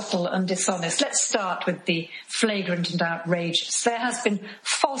to the subtle and dishonest. Let's start with the flagrant and outrageous. There has been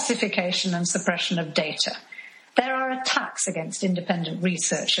falsification and suppression of data. There are attacks against independent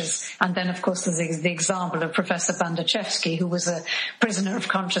researchers. And then, of course, there's the example of Professor Bandachevsky, who was a prisoner of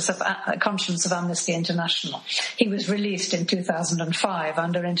conscience of Amnesty International. He was released in 2005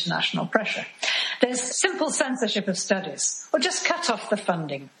 under international pressure. There's simple censorship of studies, or just cut off the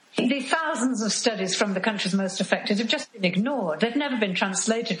funding. The thousands of studies from the countries most affected have just been ignored. They've never been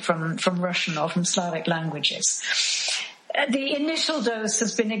translated from Russian or from Slavic languages. The initial dose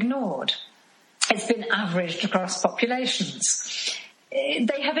has been ignored. It's been averaged across populations.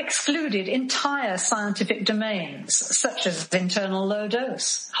 They have excluded entire scientific domains, such as internal low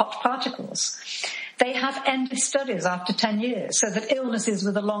dose, hot particles. They have ended studies after 10 years so that illnesses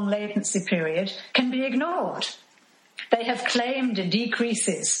with a long latency period can be ignored. They have claimed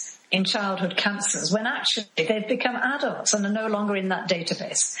decreases in childhood cancers when actually they've become adults and are no longer in that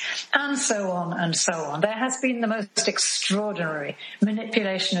database, and so on and so on. There has been the most extraordinary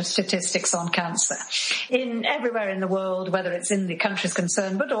manipulation of statistics on cancer everywhere in the world, whether it's in the countries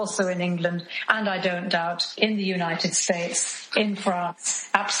concerned, but also in England, and I don't doubt in the United States, in France,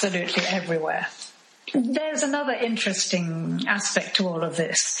 absolutely everywhere. There's another interesting aspect to all of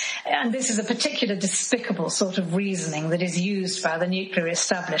this, and this is a particular despicable sort of reasoning that is used by the nuclear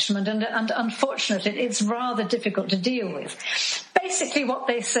establishment, and unfortunately it's rather difficult to deal with. Basically what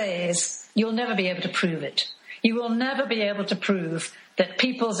they say is, you'll never be able to prove it. You will never be able to prove that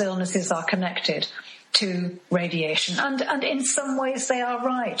people's illnesses are connected to radiation. And in some ways they are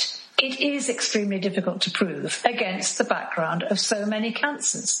right. It is extremely difficult to prove against the background of so many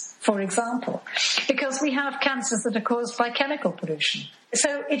cancers, for example, because we have cancers that are caused by chemical pollution.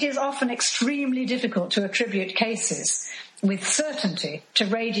 So it is often extremely difficult to attribute cases with certainty to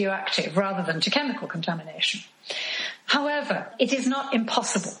radioactive rather than to chemical contamination. However, it is not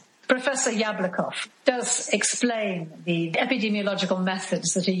impossible. Professor Yablokov does explain the epidemiological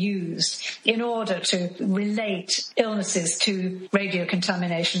methods that are used in order to relate illnesses to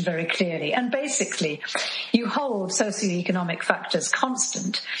radiocontamination very clearly. And basically, you hold socioeconomic factors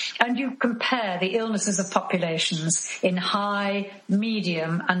constant and you compare the illnesses of populations in high,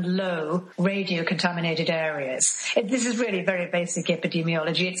 medium and low radiocontaminated areas. This is really very basic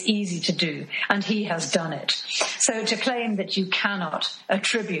epidemiology. It's easy to do, and he has done it. So to claim that you cannot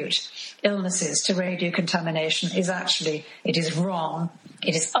attribute illnesses to radiocontamination it is wrong,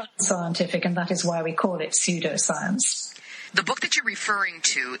 it is unscientific, and that is why we call it pseudoscience. The book that you're referring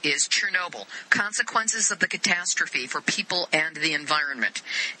to is Chernobyl, Consequences of the Catastrophe for People and the Environment.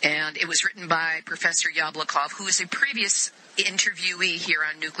 And it was written by Professor Yablokov, who is a previous interviewee here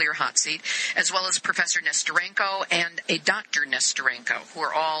on Nuclear Hot Seat, as well as Professor Nestorenko and a Dr. Nestorenko, who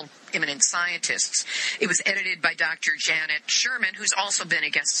are all eminent scientists. It was edited by Dr. Janet Sherman, who's also been a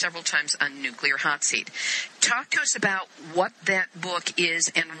guest several times on Nuclear Hot Seat. Talk to us about what that book is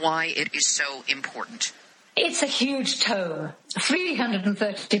and why it is so important. It's a huge tome,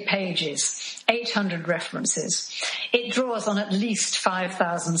 330 pages, 800 references. It draws on at least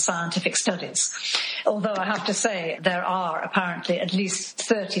 5,000 scientific studies, although I have to say there are apparently at least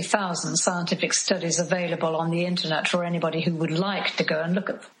 30,000 scientific studies available on the internet for anybody who would like to go and look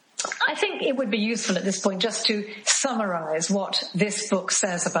at them. I think it would be useful at this point just to summarize what this book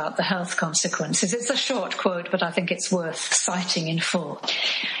says about the health consequences. It's a short quote, but I think it's worth citing in full.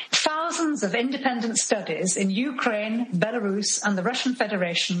 Thousands of independent studies in Ukraine, Belarus, and the Russian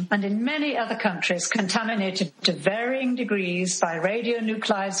Federation, and in many other countries contaminated to varying degrees by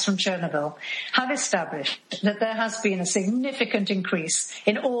radionuclides from Chernobyl, have established that there has been a significant increase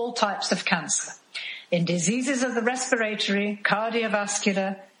in all types of cancer, in diseases of the respiratory,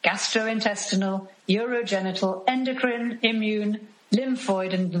 cardiovascular, gastrointestinal, urogenital, endocrine, immune,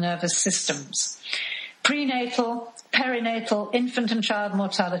 lymphoid, and nervous systems, prenatal, perinatal, infant and child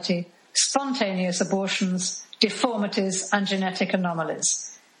mortality, spontaneous abortions, deformities and genetic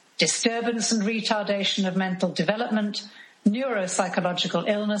anomalies, disturbance and retardation of mental development, neuropsychological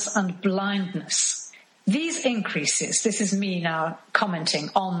illness and blindness. These increases, this is me now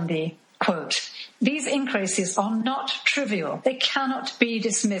commenting on the quote, these increases are not trivial. They cannot be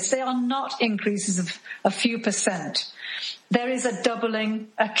dismissed. They are not increases of a few percent. There is a doubling,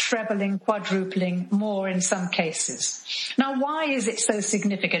 a trebling, quadrupling, more in some cases. Now, why is it so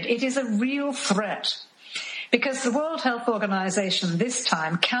significant? It is a real threat because the World Health Organization this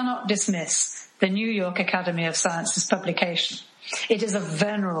time cannot dismiss the New York Academy of Sciences publication. It is a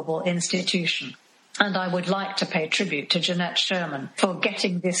venerable institution. And I would like to pay tribute to Jeanette Sherman for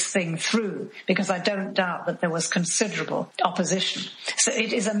getting this thing through, because I don't doubt that there was considerable opposition. So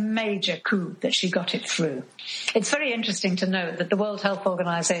it is a major coup that she got it through. It's very interesting to note that the World Health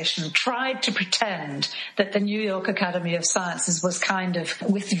Organization tried to pretend that the New York Academy of Sciences was kind of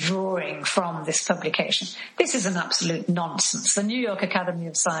withdrawing from this publication. This is an absolute nonsense. The New York Academy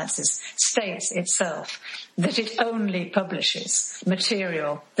of Sciences states itself that it only publishes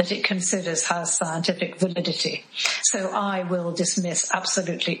material that it considers has scientific validity. So I will dismiss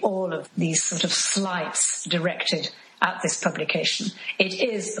absolutely all of these sort of slights directed at this publication. It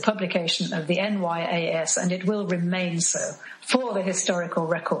is a publication of the NYAS and it will remain so for the historical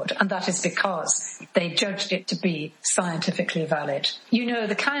record, and that is because they judged it to be scientifically valid. You know,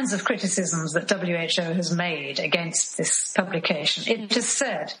 the kinds of criticisms that WHO has made against this publication. It has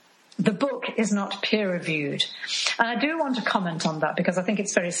said the book is not peer-reviewed. And I do want to comment on that because I think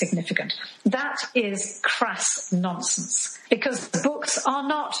it's very significant. That is crass nonsense because books are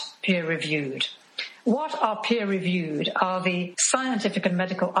not peer-reviewed. What are peer-reviewed are the scientific and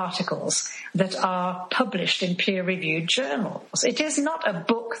medical articles that are published in peer-reviewed journals. It is not a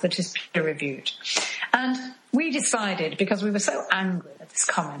book that is peer-reviewed. And we decided, because we were so angry at this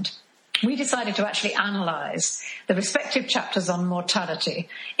comment, we decided to actually analyse the respective chapters on mortality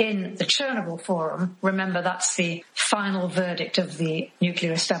in the Chernobyl Forum. Remember, that's the final verdict of the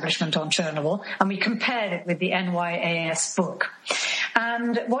nuclear establishment on Chernobyl. And we compared it with the NYAS book.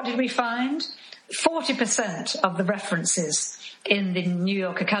 And what did we find? 40% of the references in the New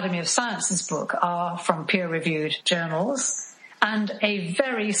York Academy of Sciences book are from peer-reviewed journals. And a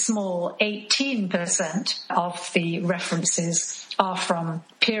very small 18% of the references are from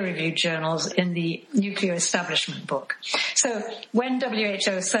peer-reviewed journals in the Nuclear Establishment book. So when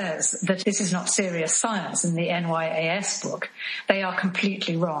WHO says that this is not serious science in the NYAS book, they are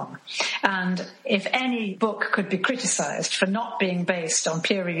completely wrong. And if any book could be criticised for not being based on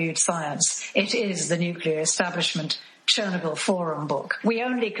peer-reviewed science, it is the Nuclear Establishment Chernobyl Forum book. We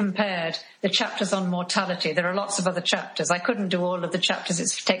only compared the chapters on mortality. There are lots of other chapters. I couldn't do all of the chapters. It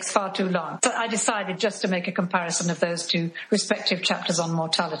takes far too long. So I decided just to make a comparison of those two respective chapters on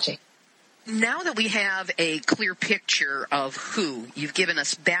mortality. Now that we have a clear picture of WHO, you've given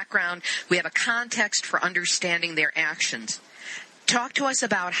us background, we have a context for understanding their actions. Talk to us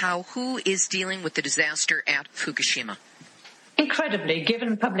about how WHO is dealing with the disaster at Fukushima. Incredibly,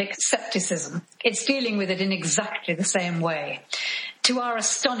 given public scepticism, it's dealing with it in exactly the same way. To our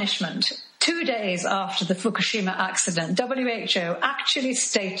astonishment, 2 days after the Fukushima accident, WHO actually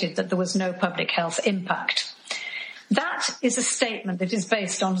stated that there was no public health impact. That is a statement that is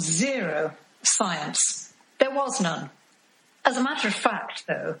based on zero science. There was none. As a matter of fact,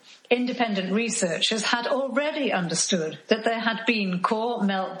 though, independent researchers had already understood that there had been core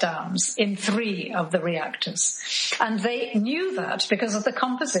meltdowns in 3 of the reactors. And they knew that because of the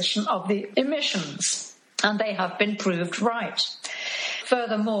composition of the emissions. And they have been proved right.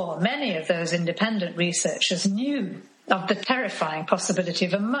 Furthermore, many of those independent researchers knew of the terrifying possibility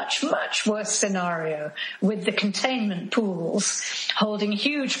of a much, much worse scenario with the containment pools holding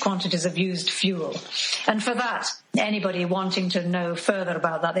huge quantities of used fuel. And for that, anybody wanting to know further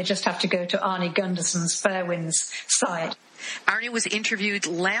about that, they just have to go to Arnie Gunderson's Fairwinds site. Arnie was interviewed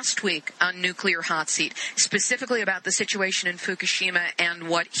last week on Nuclear Hot Seat, specifically about the situation in Fukushima and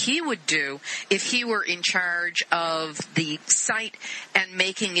what he would do if he were in charge of the site and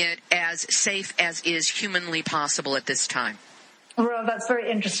making it as safe as is humanly possible at this time. Well, that's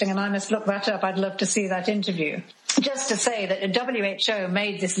very interesting, and I must look that up. I'd love to see that interview. Just to say that the WHO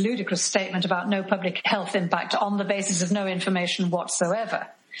made this ludicrous statement about no public health impact on the basis of no information whatsoever.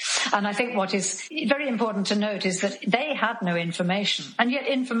 And I think what is very important to note is that they had no information, and yet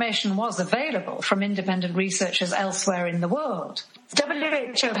information was available from independent researchers elsewhere in the world.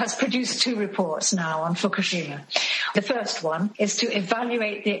 WHO has produced 2 reports now on Fukushima. The first one is to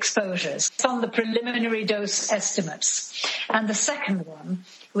evaluate the exposures on the preliminary dose estimates. And the second one,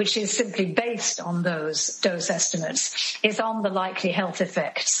 which is simply based on those dose estimates, is on the likely health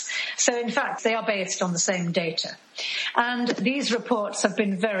effects. So, in fact, they are based on the same data. And these reports have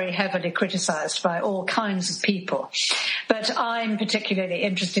been very heavily criticised by all kinds of people. But I'm particularly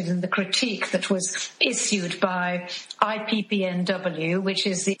interested in the critique that was issued by IPPNW, which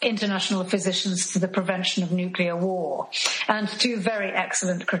is the International Physicians for the Prevention of Nuclear War. And 2 very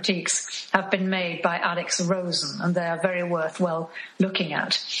excellent critiques have been made by Alex Rosen, and they are very worthwhile looking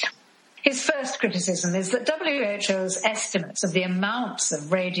at. His first criticism is that WHO's estimates of the amounts of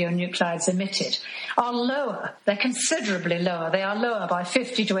radionuclides emitted are lower. They're considerably lower. They are lower by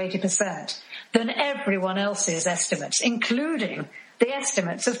 50 to 80% than everyone else's estimates, including the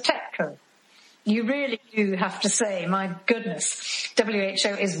estimates of TPNW. You really do have to say, my goodness, WHO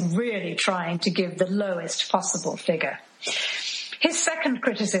is really trying to give the lowest possible figure. His second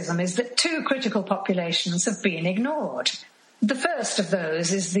criticism is that 2 critical populations have been ignored. The first of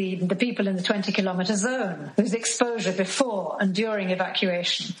those is the people in the 20-kilometre zone, whose exposure before and during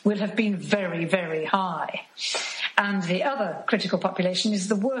evacuation will have been very, very high. And the other critical population is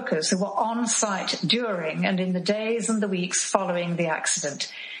the workers who were on site during and in the days and the weeks following the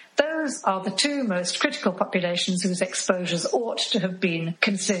accident. Those are the 2 most critical populations whose exposures ought to have been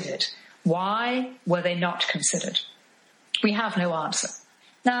considered. Why were they not considered? We have no answer.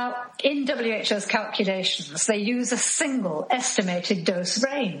 Now, in WHO's calculations, they use a single estimated dose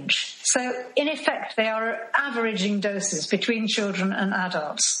range. So, in effect, they are averaging doses between children and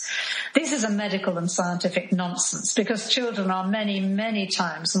adults. This is a medical and scientific nonsense because children are many, many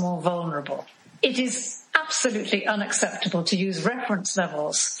times more vulnerable. It is absolutely unacceptable to use reference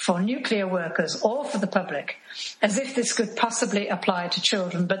levels for nuclear workers or for the public as if this could possibly apply to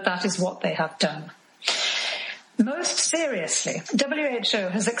children, but that is what they have done. Most seriously, WHO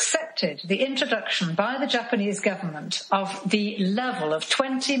has accepted the introduction by the Japanese government of the level of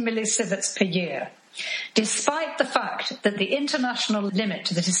 20 millisieverts per year, despite the fact that the international limit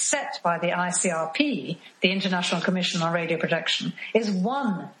that is set by the ICRP, the International Commission on Radio Protection, is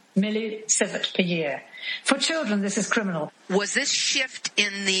 1 millisievert per year. For children, this is criminal. Was this shift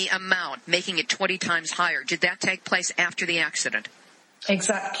in the amount, making it 20 times higher, did that take place after the accident?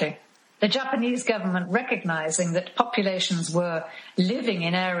 Exactly. The Japanese government, recognizing that populations were living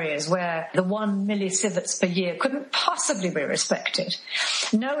in areas where the 1 millisieverts per year couldn't possibly be respected,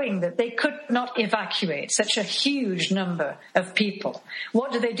 knowing that they could not evacuate such a huge number of people,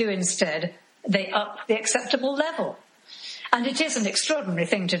 what do instead? They up the acceptable level. And it is an extraordinary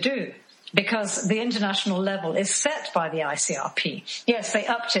thing to do, because the international level is set by the ICRP. Yes, they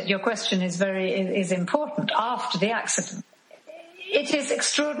upped it. Your question is important after the accident. It is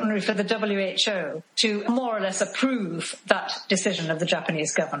extraordinary for the WHO to more or less approve that decision of the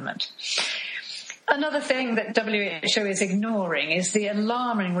Japanese government. Another thing that WHO is ignoring is the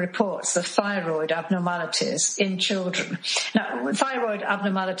alarming reports of thyroid abnormalities in children. Now, thyroid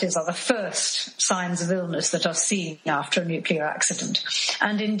abnormalities are the first signs of illness that are seen after a nuclear accident.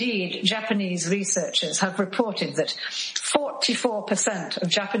 And indeed, Japanese researchers have reported that 44% of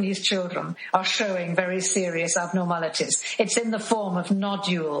Japanese children are showing very serious abnormalities. It's in the form of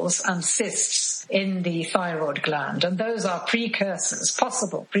nodules and cysts in the thyroid gland, and those are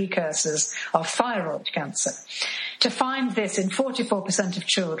possible precursors of thyroid cancer. To find this in 44% of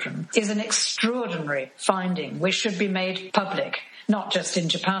children is an extraordinary finding which should be made public, not just in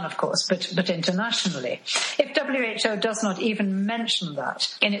Japan, of course, but internationally. If WHO does not even mention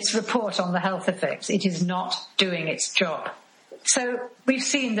that in its report on the health effects, it is not doing its job. So we've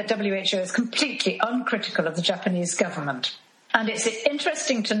seen that WHO is completely uncritical of the Japanese government. And it's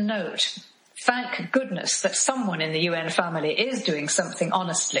interesting to note, thank goodness, that someone in the UN family is doing something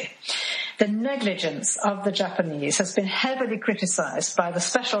honestly. The negligence of the Japanese has been heavily criticized by the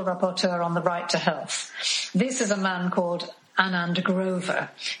Special Rapporteur on the Right to Health. This is a man called Anand Grover,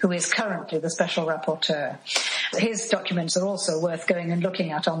 who is currently the Special Rapporteur. His documents are also worth going and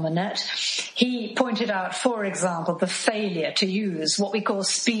looking at on the net. He pointed out, for example, the failure to use what we call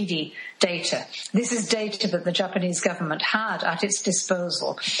speedy data. This is data that the Japanese government had at its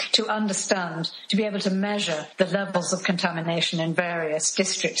disposal to understand, to be able to measure the levels of contamination in various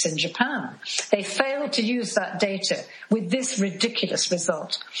districts in Japan. They failed to use that data with this ridiculous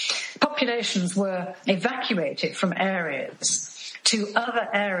result. Populations were evacuated from areas to other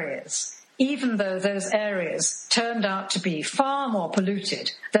areas, even though those areas turned out to be far more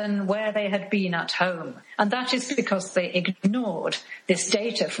polluted than where they had been at home. And that is because they ignored this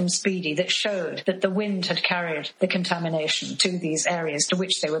data from Speedy that showed that the wind had carried the contamination to these areas to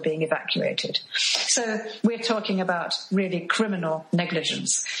which they were being evacuated. So we're talking about really criminal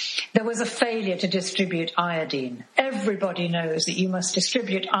negligence. There was a failure to distribute iodine. Everybody knows that you must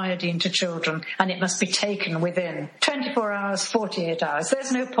distribute iodine to children and it must be taken within 24 hours, 48 hours.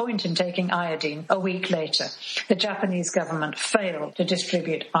 There's no point in taking iodine a week later. The Japanese government failed to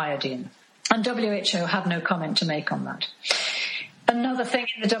distribute iodine. And WHO had no comment to make on that. Another thing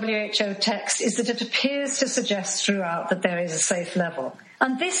in the WHO text is that it appears to suggest throughout that there is a safe level.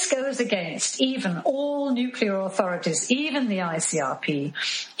 And this goes against even all nuclear authorities, even the ICRP,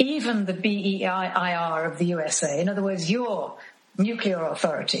 even the BEIR of the USA. In other words, your nuclear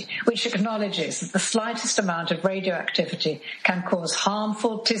authority, which acknowledges that the slightest amount of radioactivity can cause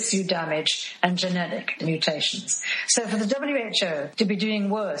harmful tissue damage and genetic mutations. So for the WHO to be doing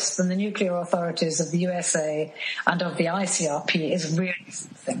worse than the nuclear authorities of the USA and of the ICRP is really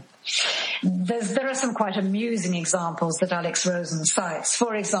something. There are some quite amusing examples that Alex Rosen cites.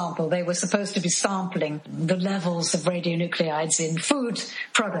 For example, they were supposed to be sampling the levels of radionuclides in food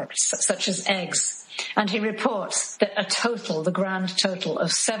products such as eggs. And he reports that the grand total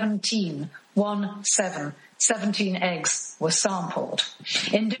of 17 eggs were sampled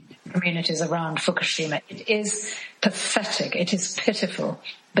in different communities around Fukushima. It is pathetic, it is pitiful,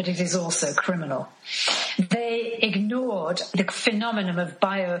 but it is also criminal. They ignored the phenomenon of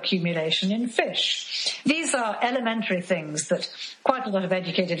bioaccumulation in fish. These are elementary things that quite a lot of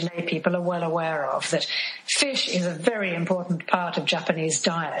educated lay people are well aware of, that fish is a very important part of Japanese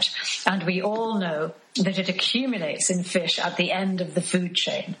diet, and we all know that it accumulates in fish at the end of the food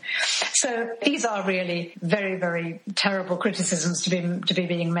chain. So these are really very, very terrible criticisms to be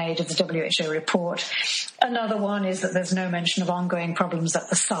being made of the WHO report. Another one is that there's no mention of ongoing problems at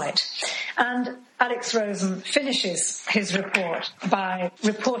the site. And Alex Rosen finishes his report by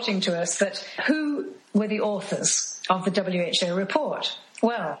reporting to us that who were the authors of the WHO report?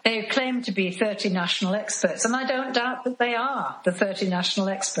 Well, they claim to be 30 national experts, and I don't doubt that they are the 30 national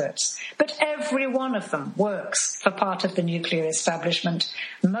experts. But every one of them works for part of the nuclear establishment,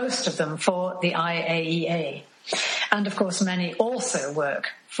 most of them for the IAEA. And, of course, many also work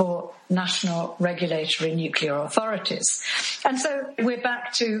for national regulatory nuclear authorities. And so we're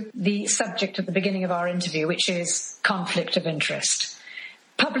back to the subject at the beginning of our interview, which is conflict of interest.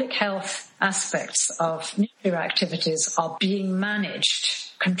 Public health aspects of nuclear activities are being managed,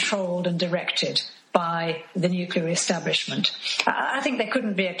 controlled and directed by the nuclear establishment. I think there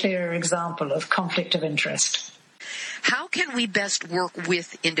couldn't be a clearer example of conflict of interest. How can we best work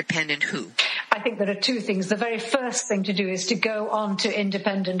with Independent WHO? I think there are two things. The very first thing to do is to go on to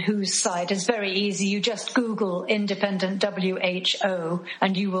Independent WHO's site. It's very easy. You just Google Independent W.H.O.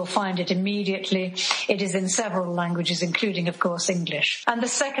 and you will find it immediately. It is in several languages, including, of course, English. And the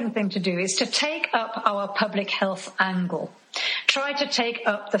second thing to do is to take up our public health angle. Try to take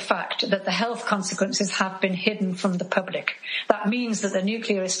up the fact that the health consequences have been hidden from the public. That means that the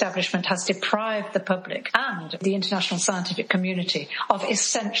nuclear establishment has deprived the public and the international scientific community of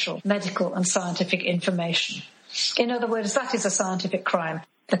essential medical and scientific information. In other words, that is a scientific crime.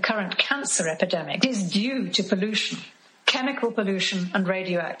 The current cancer epidemic is due to pollution. Chemical pollution and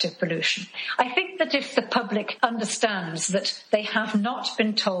radioactive pollution. I think that if the public understands that they have not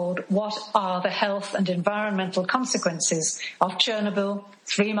been told what are the health and environmental consequences of Chernobyl,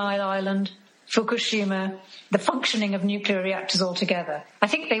 3 Mile Island, Fukushima, the functioning of nuclear reactors altogether, I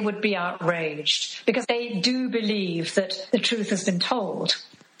think they would be outraged because they do believe that the truth has been told.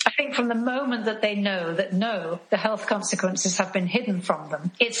 I think from the moment that they know that no, the health consequences have been hidden from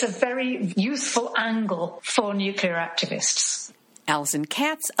them, it's a very useful angle for nuclear activists. Allison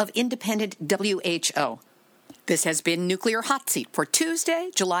Katz of Independent WHO. This has been Nuclear Hot Seat for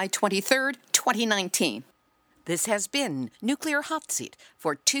Tuesday, July 23rd, 2019. This has been Nuclear Hot Seat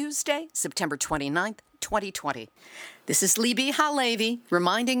for Tuesday, September 29th, 2020. This is Libby Halevi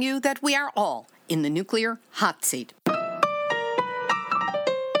reminding you that we are all in the nuclear hot seat.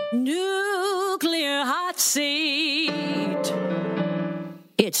 Nuclear hot seat.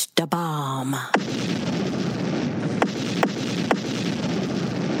 It's the bomb.